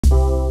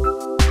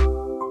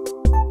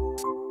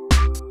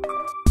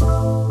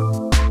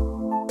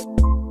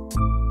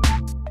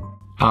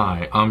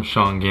Hi, I'm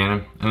Sean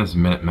Gannon, and this is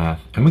Minute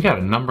Math, and we got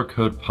a number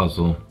code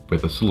puzzle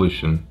with a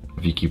solution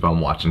if you keep on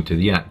watching to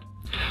the end.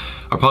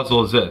 Our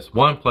puzzle is this: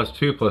 1 plus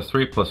 2 plus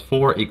 3 plus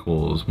 4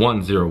 equals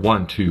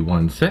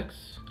 101216.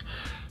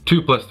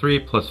 2 plus 3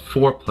 plus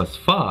 4 plus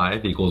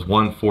 5 equals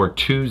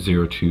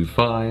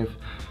 142025.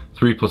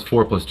 3 plus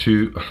 4 plus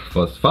 2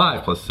 plus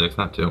 5 plus 6,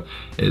 not 2,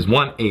 is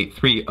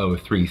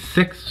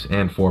 183036.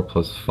 And 4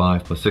 plus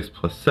 5 plus 6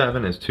 plus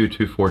 7 is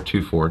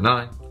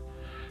 224249.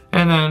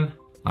 And then,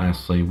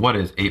 lastly, what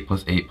is 8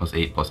 plus 8 plus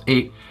 8 plus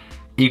 8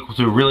 equal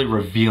to, really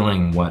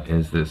revealing what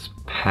is this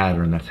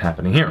pattern that's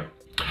happening here.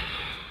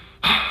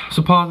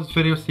 So pause this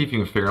video, see if you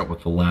can figure out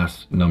what the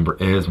last number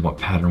is, what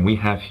pattern we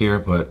have here.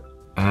 But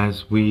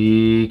as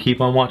we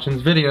keep on watching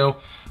this video,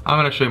 I'm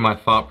going to show you my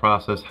thought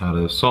process, how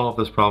to solve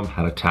this problem,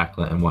 how to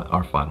tackle it, and what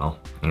our final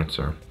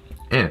answer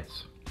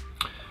is.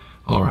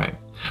 All right.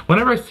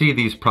 Whenever I see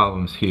these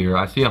problems here,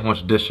 I see a whole bunch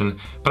of addition,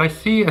 but I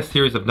see a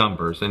series of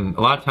numbers, and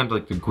a lot of times I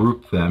like to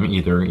group them,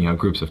 either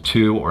groups of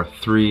 2 or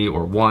 3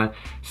 or 1,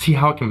 see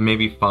how I can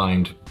maybe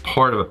find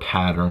part of a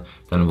pattern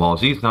that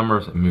involves these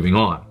numbers and moving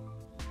on.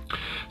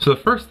 So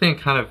the first thing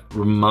kind of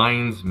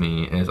reminds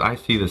me is I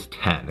see this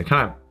 10. It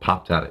kind of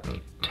popped out at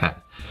me, 10.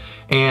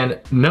 And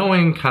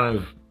knowing kind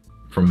of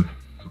from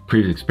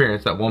previous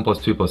experience that 1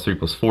 plus 2 plus 3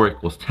 plus 4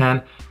 equals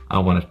 10, I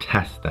want to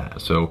test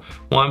that. So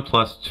 1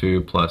 plus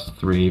 2 plus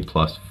 3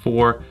 plus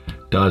 4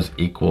 does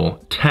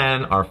equal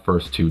 10. Our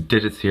first two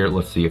digits here,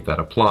 let's see if that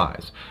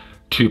applies.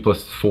 2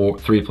 plus 4,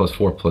 3 plus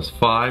 4 plus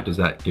 5, does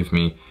that give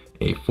me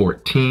a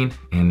 14?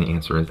 And the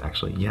answer is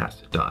actually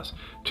yes, it does.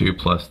 2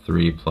 plus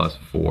 3 plus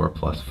 4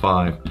 plus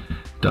 5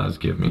 does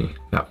give me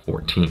that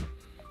 14.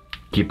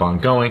 Keep on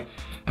going.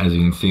 As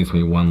you can see, it's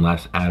me one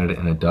less added,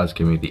 and it does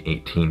give me the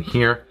 18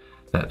 here.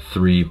 That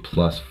 3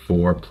 plus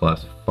 4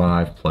 plus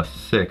 5 plus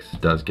 6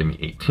 does give me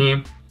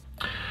 18.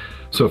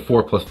 So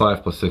 4 plus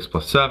 5 plus 6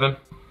 plus 7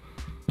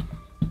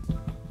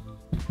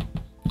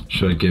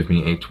 should give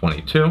me a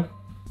 22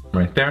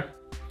 right there.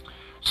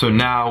 So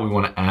now we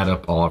want to add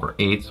up all of our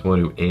 8s. We'll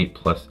do 8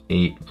 plus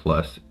 8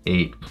 plus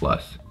 8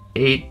 plus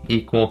 8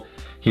 equal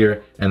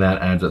here, and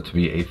that adds up to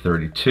be a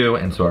 32.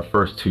 And so our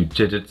first two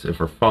digits,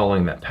 if we're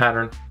following that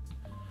pattern,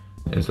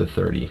 is a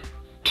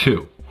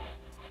 32.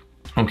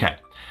 Okay.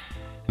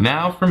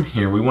 Now from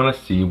here, we want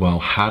to see, well,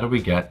 how do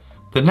we get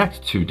the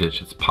next two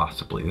digits,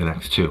 possibly the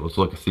next two? Let's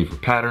look and see for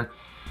pattern.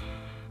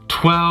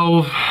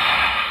 12,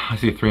 I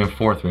see 3 and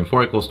 4. 3 and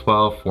 4 equals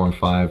 12. 4 and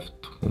 5,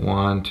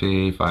 1,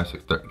 2, 5,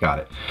 6, 30. Got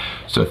it.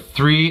 So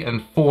 3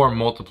 and 4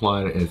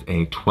 multiplied is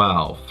a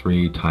 12.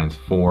 3 times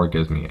 4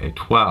 gives me a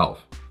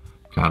 12.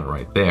 Got it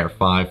right there.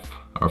 4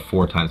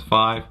 times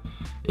 5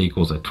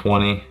 equals a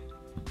 20.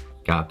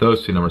 Got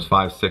those two numbers.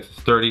 5, 6 is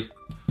 30.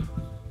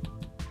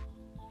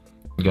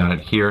 Got it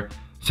here.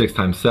 6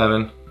 times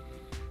 7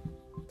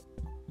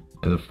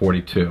 is a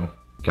 42.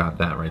 Got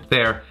that right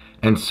there.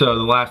 And so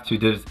the last two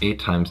digits, 8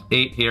 times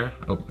 8 here,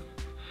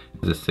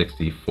 is a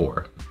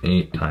 64.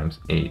 8 times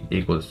 8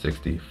 equals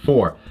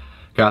 64.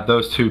 Got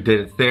those two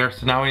digits there.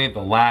 So now we need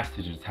the last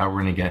digits, how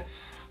we're gonna get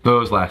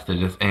those last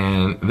digits.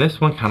 And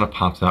this one kind of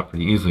pops out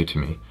pretty easily to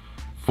me.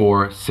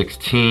 4,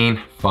 16,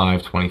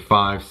 5,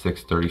 25,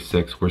 6,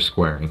 36, we're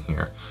squaring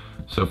here.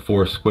 So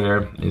 4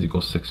 squared is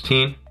equal to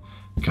 16.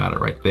 Got it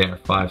right there.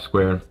 5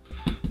 squared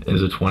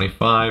is a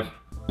 25.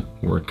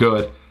 We're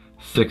good.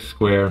 6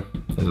 squared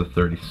is a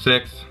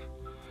 36.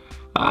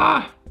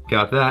 Got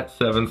that.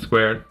 7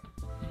 squared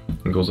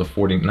equals a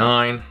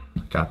 49.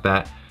 Got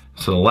that.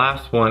 So the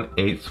last one,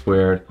 8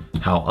 squared,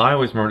 how I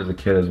always remembered as a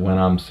kid is when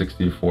I'm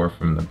 64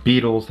 from the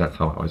Beatles. That's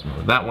how I always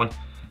remember that one.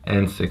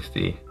 And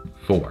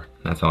 64.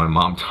 That's how my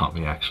mom taught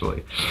me,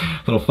 actually.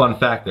 Little fun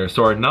fact there.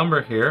 So our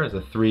number here is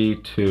a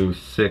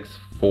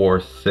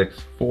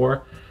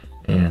 3264464.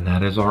 And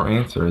that is our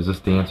answer. Is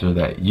this the answer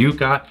that you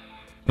got?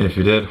 And if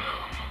you did,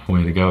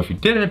 way to go. If you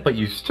didn't, but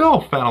you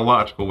still found a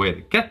logical way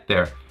to get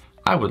there,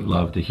 I would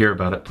love to hear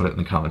about it. Put it in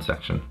the comment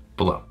section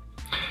below.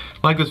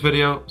 Like this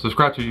video,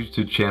 subscribe to the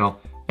YouTube channel,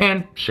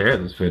 and share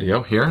this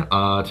video here to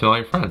all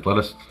your friends.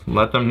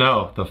 Let them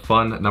know the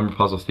fun number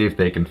puzzle, see if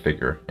they can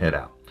figure it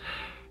out.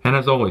 And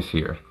as always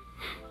here,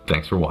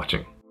 thanks for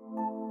watching.